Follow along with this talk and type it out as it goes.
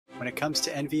When it comes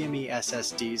to NVMe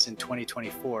SSDs in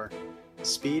 2024,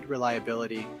 speed,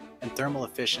 reliability, and thermal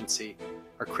efficiency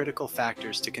are critical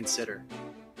factors to consider.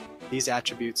 These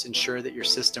attributes ensure that your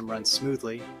system runs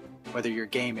smoothly, whether you're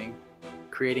gaming,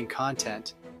 creating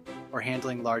content, or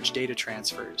handling large data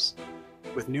transfers.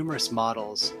 With numerous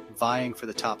models vying for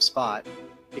the top spot,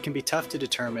 it can be tough to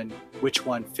determine which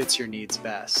one fits your needs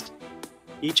best.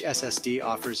 Each SSD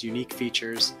offers unique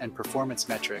features and performance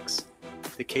metrics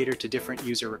that cater to different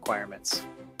user requirements.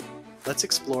 Let's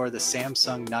explore the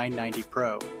Samsung 990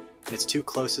 Pro and its two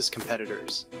closest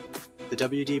competitors, the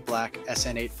WD Black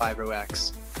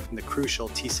SN850X and the Crucial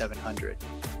T700.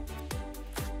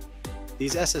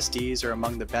 These SSDs are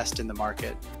among the best in the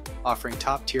market, offering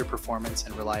top-tier performance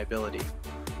and reliability.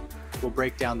 We'll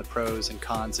break down the pros and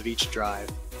cons of each drive,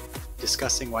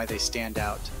 discussing why they stand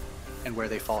out and where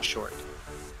they fall short.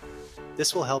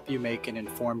 This will help you make an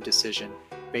informed decision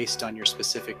based on your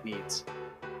specific needs.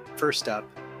 First up,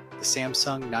 the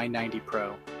Samsung 990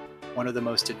 Pro, one of the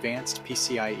most advanced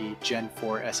PCIe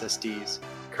Gen5 SSDs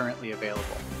currently available.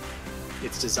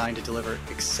 It's designed to deliver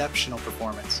exceptional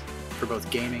performance for both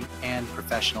gaming and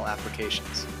professional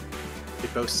applications.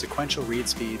 It boasts sequential read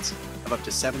speeds of up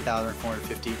to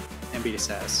 7,450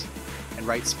 Mbps and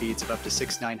write speeds of up to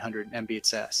 6,900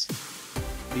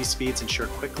 Mbps. These speeds ensure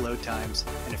quick load times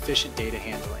and efficient data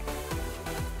handling.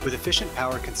 With efficient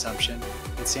power consumption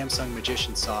and Samsung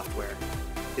Magician software,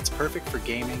 it's perfect for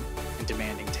gaming and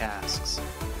demanding tasks.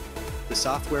 The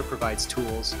software provides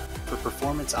tools for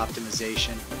performance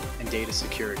optimization and data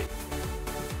security.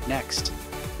 Next,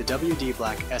 the WD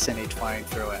Black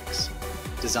SN850X,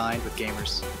 designed with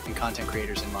gamers and content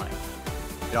creators in mind.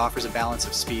 It offers a balance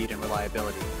of speed and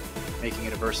reliability, making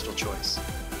it a versatile choice.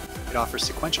 It offers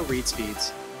sequential read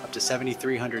speeds up to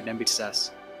 7,300 Mbps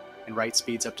and write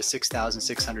speeds up to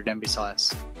 6,600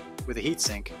 Mbps, with a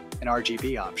heatsink and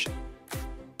RGB option.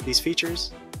 These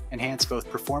features enhance both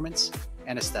performance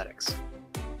and aesthetics.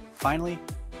 Finally,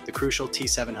 the Crucial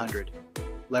T700,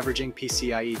 leveraging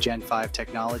PCIe Gen5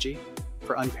 technology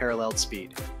for unparalleled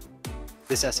speed.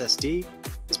 This SSD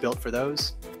is built for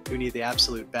those who need the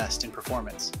absolute best in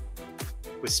performance.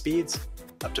 With speeds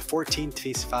up to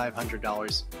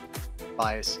 $14,500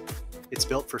 bias, it's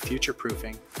built for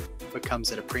future-proofing, but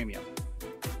comes at a premium.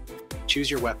 Choose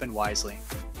your weapon wisely.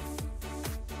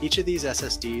 Each of these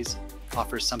SSDs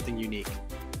offers something unique,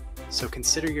 so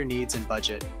consider your needs and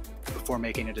budget before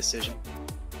making a decision.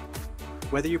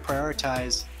 Whether you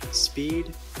prioritize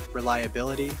speed,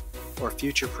 reliability, or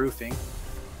future-proofing,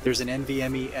 there's an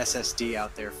NVMe SSD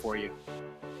out there for you.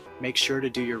 Make sure to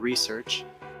do your research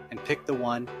and pick the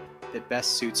one that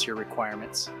best suits your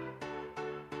requirements.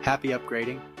 Happy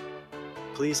upgrading!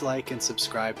 Please like and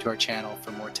subscribe to our channel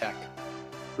for more tech,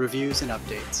 reviews, and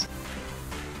updates.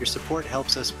 Your support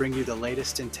helps us bring you the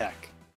latest in tech.